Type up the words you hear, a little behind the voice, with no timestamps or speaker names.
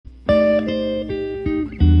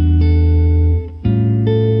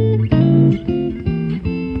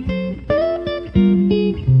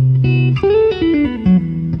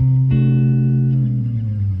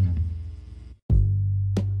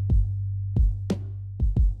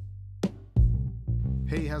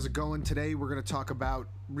Hey, how's it going? Today we're going to talk about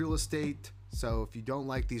real estate. So if you don't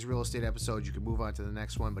like these real estate episodes, you can move on to the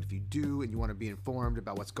next one. But if you do and you want to be informed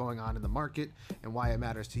about what's going on in the market and why it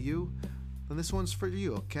matters to you, then this one's for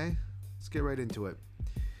you, okay? Let's get right into it.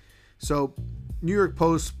 So New York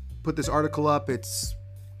Post put this article up. It's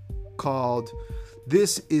called,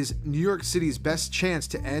 "This is New York City's best chance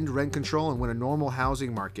to end rent control and win a normal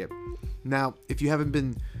housing market." Now, if you haven't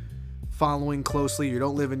been following closely, you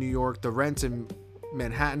don't live in New York, the rents in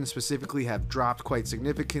Manhattan specifically have dropped quite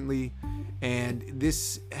significantly, and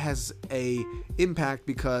this has a impact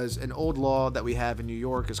because an old law that we have in New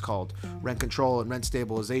York is called rent control and rent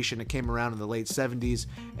stabilization. It came around in the late 70s,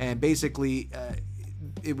 and basically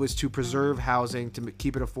it was to preserve housing, to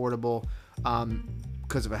keep it affordable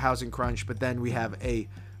because of a housing crunch. But then we have a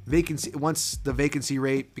vacancy. Once the vacancy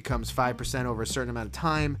rate becomes 5% over a certain amount of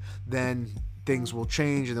time, then things will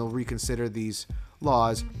change and they'll reconsider these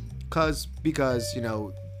laws because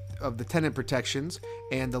of the tenant protections,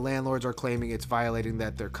 and the landlords are claiming it's violating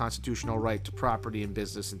their constitutional right to property and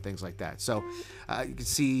business and things like that. So you can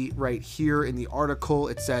see right here in the article,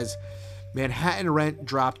 it says Manhattan rent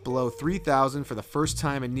dropped below $3,000 for the first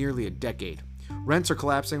time in nearly a decade. Rents are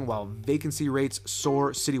collapsing while vacancy rates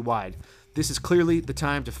soar citywide. This is clearly the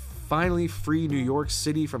time to finally free New York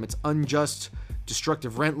City from its unjust,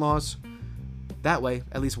 destructive rent laws. That way,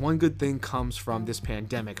 at least one good thing comes from this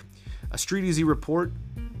pandemic. A StreetEasy report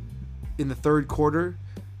in the third quarter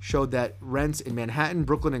showed that rents in Manhattan,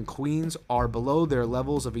 Brooklyn, and Queens are below their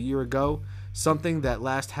levels of a year ago, something that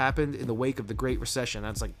last happened in the wake of the Great Recession.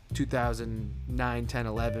 That's like 2009, 10,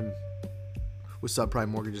 11, with subprime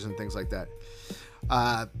mortgages and things like that.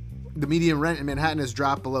 The median rent in Manhattan has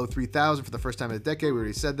dropped below $3,000 for the first time in a decade. We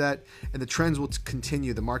already said that. And the trends will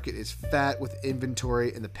continue. The market is fat with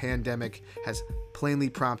inventory, and the pandemic has plainly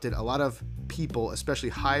prompted a lot of people, especially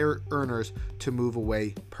higher earners, to move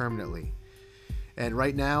away permanently. And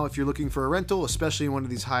right now, if you're looking for a rental, especially in one of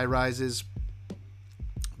these high rises,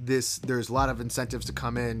 there's a lot of incentives to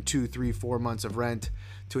come in, 2, 3, 4 months of rent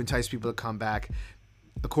to entice people to come back.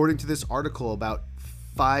 According to this article, about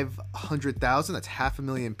 500,000, that's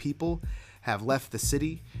 500,000 people, have left the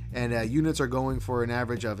city, and units are going for an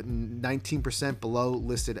average of 19% below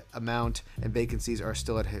listed amount, and vacancies are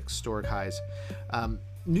still at historic highs.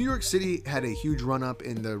 New York City had a huge run up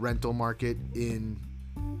in the rental market in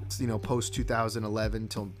post 2011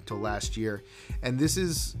 till last year, and this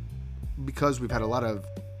is because we've had a lot of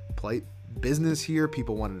business here.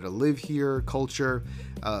 People wanted to live here, culture,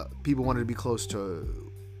 people wanted to be close to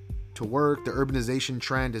work. The urbanization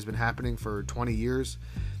trend has been happening for 20 years,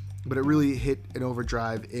 but it really hit an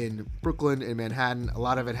overdrive in Brooklyn and Manhattan. A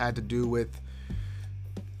lot of it had to do with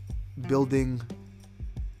building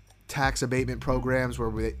tax abatement programs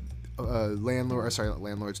where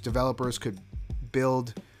developers could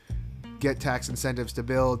build, get tax incentives to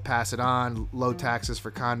build, pass it on, low taxes for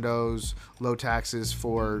condos, low taxes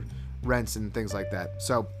for rents and things like that.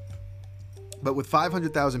 But with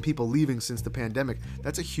 500,000 people leaving since the pandemic,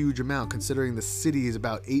 that's a huge amount considering the city is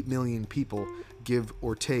about 8 million people, give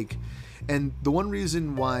or take. And the one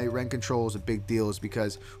reason why rent control is a big deal is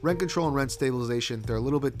because rent control and rent stabilization, they're a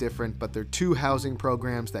little bit different, but they're two housing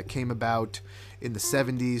programs that came about in the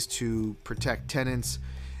 70s to protect tenants.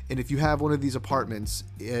 And if you have one of these apartments,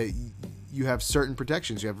 you have certain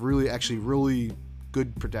protections. You have really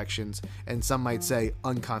good protections, and some might say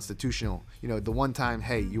unconstitutional. The one time,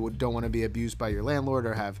 hey, you don't want to be abused by your landlord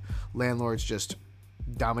or have landlords just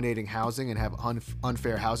dominating housing and have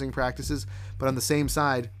unfair housing practices. But on the same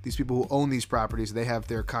side, these people who own these properties, they have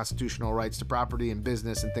their constitutional rights to property and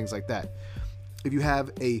business and things like that. If you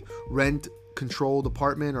have a rent controlled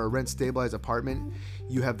apartment or a rent stabilized apartment,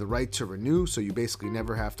 you have the right to renew, so you basically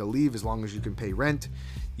never have to leave as long as you can pay rent.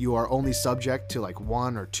 You are only subject to like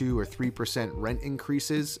 1 or 2 or 3% rent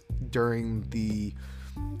increases during the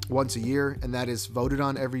once a year, and that is voted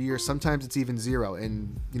on every year. Sometimes it's even zero,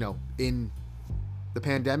 and in the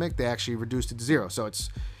pandemic they actually reduced it to zero. So it's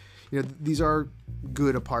these are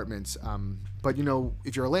good apartments, but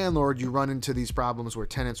if you're a landlord, you run into these problems where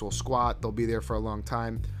tenants will squat. They'll be there for a long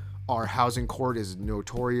time. Our housing court is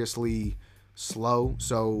notoriously slow,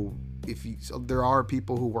 so there are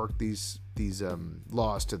people who work these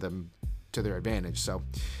laws to their advantage. So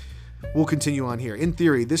we'll continue on here. In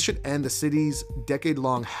theory, this should end the city's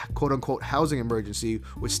decade-long quote-unquote housing emergency,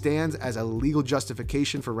 which stands as a legal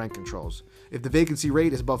justification for rent controls. If the vacancy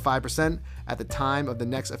rate is above 5% at the time of the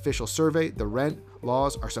next official survey, the rent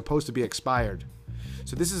laws are supposed to be expired.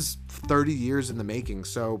 So this is 30 years in the making.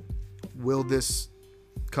 So will this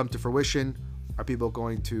come to fruition? Are people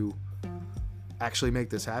going to actually make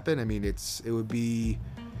this happen? I mean, it would be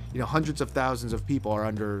hundreds of thousands of people are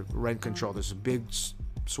under rent control. There's big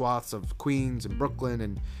swaths of Queens and Brooklyn,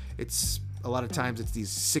 and it's a lot of times it's these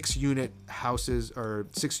 6-unit houses or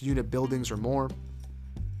 6-unit buildings or more,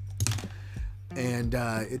 and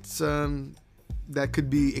it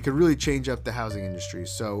could really change up the housing industry.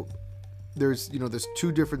 So there's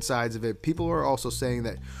two different sides of it. People are also saying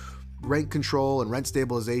that rent control and rent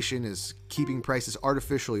stabilization is keeping prices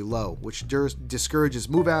artificially low, which discourages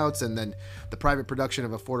move-outs, and then the private production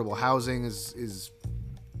of affordable housing is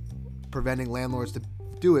preventing landlords to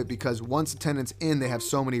do it, because once the tenant's in, they have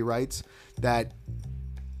so many rights that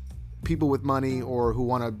people with money or who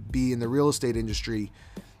want to be in the real estate industry,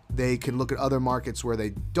 they can look at other markets where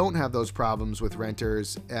they don't have those problems with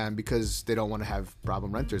renters, and because they don't want to have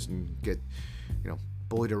problem renters and get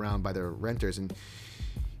bullied around by their renters. And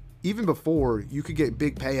even before, you could get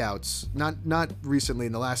big payouts. Not recently,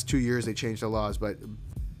 in the last 2 years they changed the laws, but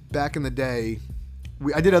back in the day,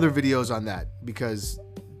 I did other videos on that, because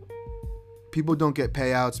people don't get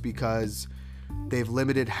payouts because they've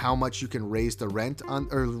limited how much you can raise the rent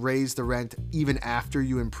even after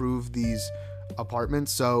you improve these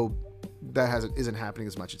apartments. So that isn't happening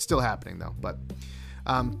as much. It's still happening though,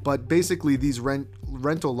 but basically these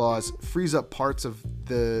rental laws frees up parts of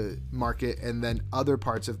the market, and then other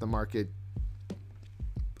parts of the market,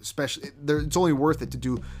 especially, it's only worth it to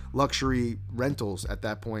do luxury rentals at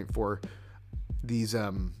that point for these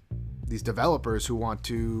developers who want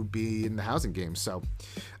to be in the housing game. So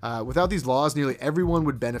without these laws, nearly everyone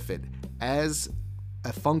would benefit, as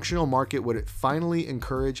a functional market would finally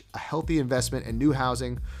encourage a healthy investment in new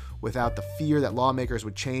housing without the fear that lawmakers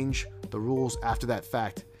would change the rules after that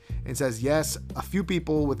fact. It says, yes, a few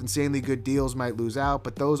people with insanely good deals might lose out,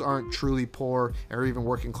 but those aren't truly poor or even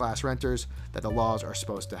working class renters that the laws are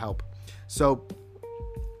supposed to help. So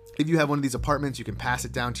if you have one of these apartments, you can pass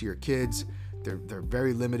it down to your kids. They're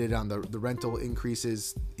very limited on the rental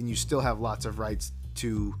increases, and you still have lots of rights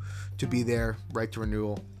to be there, right to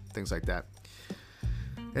renewal, things like that.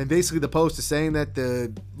 And basically the post is saying that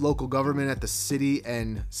the local government at the city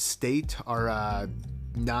and state are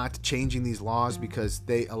not changing these laws because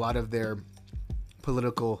a lot of their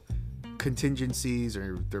political contingencies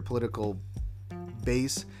or their political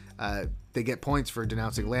base, they get points for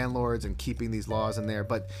denouncing landlords and keeping these laws in there.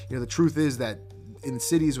 But the truth is that in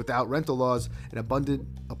cities without rental laws, an abundant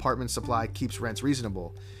apartment supply keeps rents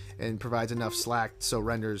reasonable and provides enough slack so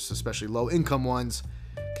renters, especially low-income ones,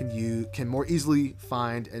 can more easily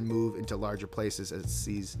find and move into larger places as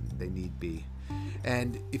sees they need be.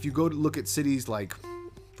 And if you go to look at cities like,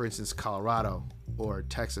 for instance, Colorado or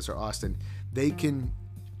Texas or Austin, they can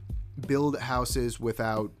build houses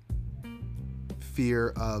without fear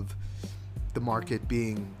of the market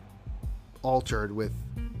being altered with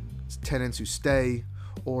tenants who stay,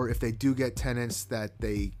 or if they do get tenants that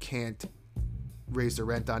they can't raise the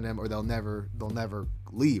rent on them, or they'll never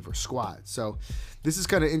leave or squat. So this is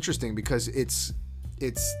kind of interesting because it's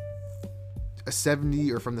a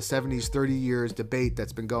 70 or from the 70s, 30 years debate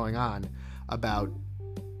that's been going on about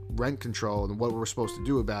rent control and what we're supposed to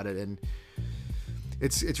do about it. And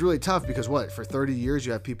it's really tough because for 30 years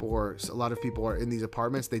you have a lot of people are in these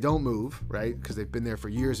apartments. They don't move, right? Because they've been there for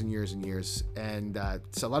years and years and years. And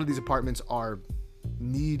so a lot of these apartments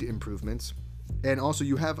need improvements. And also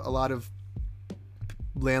you have a lot of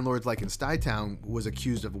landlords, like in Stuytown, was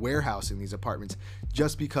accused of warehousing these apartments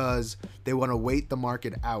just because they want to wait the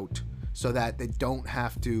market out so that they don't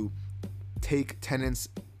have to take tenants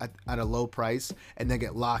at a low price and then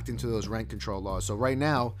get locked into those rent control laws. So right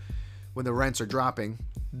now, when the rents are dropping,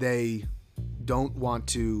 they don't want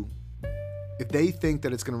to, if they think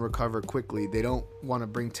that it's going to recover quickly, they don't want to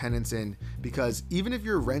bring tenants in, because even if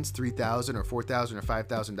your rent's $3,000 or $4,000 or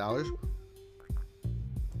 $5,000,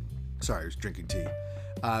 sorry, I was drinking tea,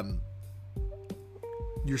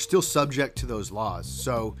 you're still subject to those laws.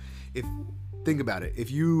 So think about it.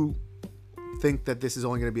 If you think that this is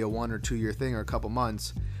only going to be a 1 or 2 year thing or a couple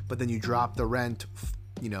months, but then you drop the rent,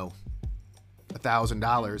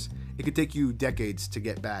 $1,000, it could take you decades to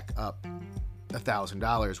get back up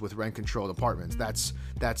 $1,000 with rent controlled apartments. That's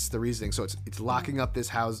the reasoning. So it's locking up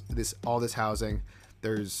all this housing.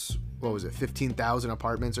 There's 15,000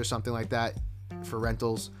 apartments or something like that for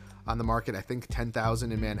rentals on the market. I think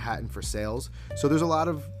 10,000 in Manhattan for sales. So there's a lot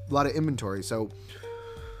of inventory. So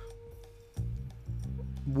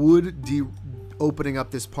would opening up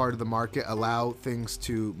this part of the market allow things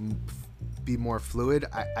to be more fluid?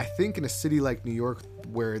 I think in a city like New York,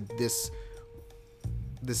 where these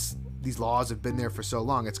laws have been there for so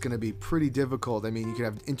long, it's going to be pretty difficult. I mean, you could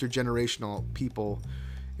have intergenerational people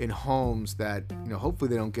in homes that, hopefully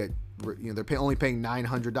they don't get they're only paying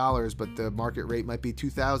 $900, but the market rate might be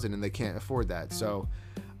 $2,000 and they can't afford that. So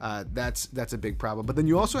that's a big problem. But then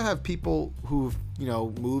you also have people who've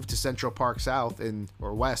moved to Central Park South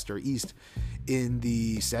or West or East in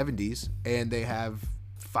the 70s, and they have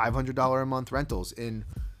 $500 a month rentals in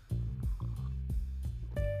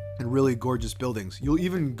really gorgeous buildings. You'll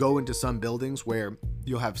even go into some buildings where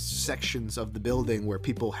you'll have sections of the building where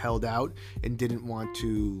people held out and didn't want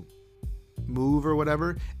to move or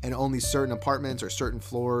whatever, and only certain apartments or certain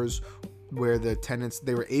floors where the tenants,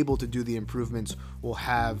 they were able to do the improvements, will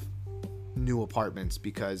have new apartments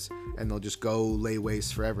and they'll just go lay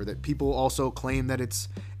waste forever. That people also claim that it's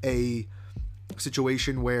a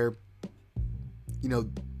situation where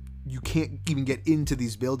you can't even get into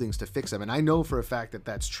these buildings to fix them. And I know for a fact that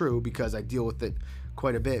that's true because I deal with it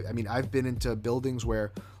quite a bit. I mean, I've been into buildings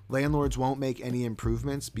where landlords won't make any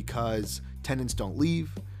improvements because tenants don't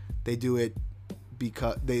leave. They do it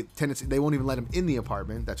because they won't even let them in the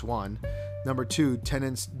apartment. That's one. Number two,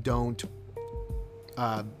 tenants don't,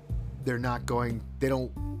 they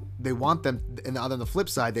want them, and on the flip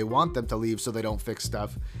side, they want them to leave so they don't fix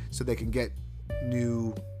stuff, so they can get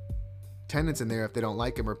new tenants in there if they don't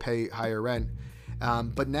like them or pay higher rent.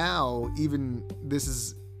 But now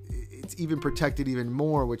it's even protected even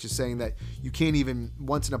more, which is saying that you can't even,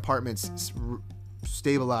 once an apartment's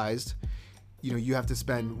stabilized, you have to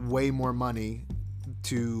spend way more money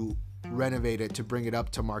to renovate it to bring it up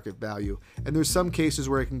to market value. And there's some cases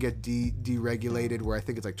where it can get deregulated, where I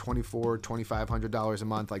think it's like $2,500 a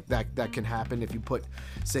month. Like that can happen if you put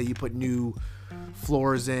new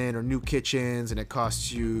floors in or new kitchens and it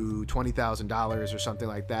costs you $20,000 or something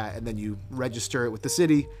like that, and then you register it with the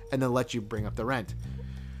city and then let you bring up the rent.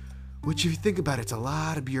 Which, if you think about it, it's a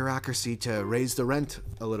lot of bureaucracy to raise the rent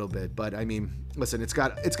a little bit. But I mean, listen, it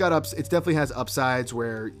definitely has upsides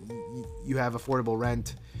where you have affordable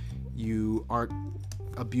rent, you aren't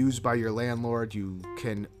abused by your landlord, you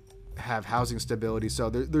can have housing stability. So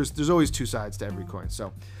there's always two sides to every coin.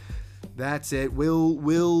 So that's it.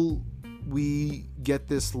 Will we get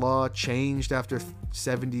this law changed after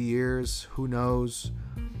 70 years? Who knows?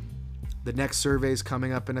 The next survey is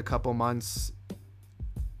coming up in a couple months.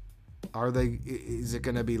 Is it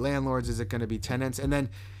going to be landlords? Is it going to be tenants? And then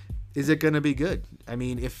is it going to be good? I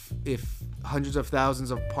mean, if hundreds of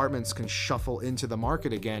thousands of apartments can shuffle into the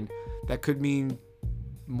market again, that could mean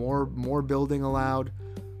more building allowed.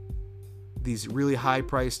 These really high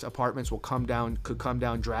priced apartments could come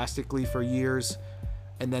down drastically for years,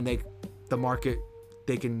 and then they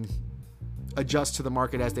can adjust to the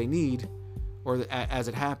market as they need or as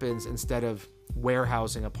it happens, instead of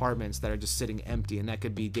warehousing apartments that are just sitting empty, and that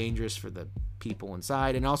could be dangerous for the people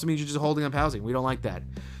inside, and also means you're just holding up housing. We don't like that.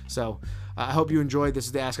 So I hope you enjoyed. This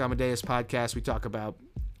is the Ask Amadeus podcast. We talk about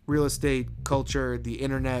real estate, culture, the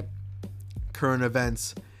internet, current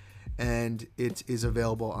events, and it is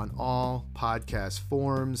available on all podcast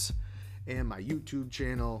forms and my YouTube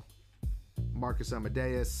channel, Marcus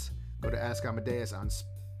Amadeus. Go to Ask Amadeus on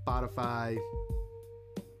Spotify,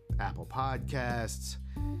 Apple Podcasts.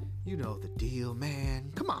 You know the deal,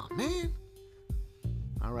 man. Come on, man.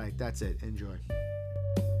 All right, that's it. Enjoy.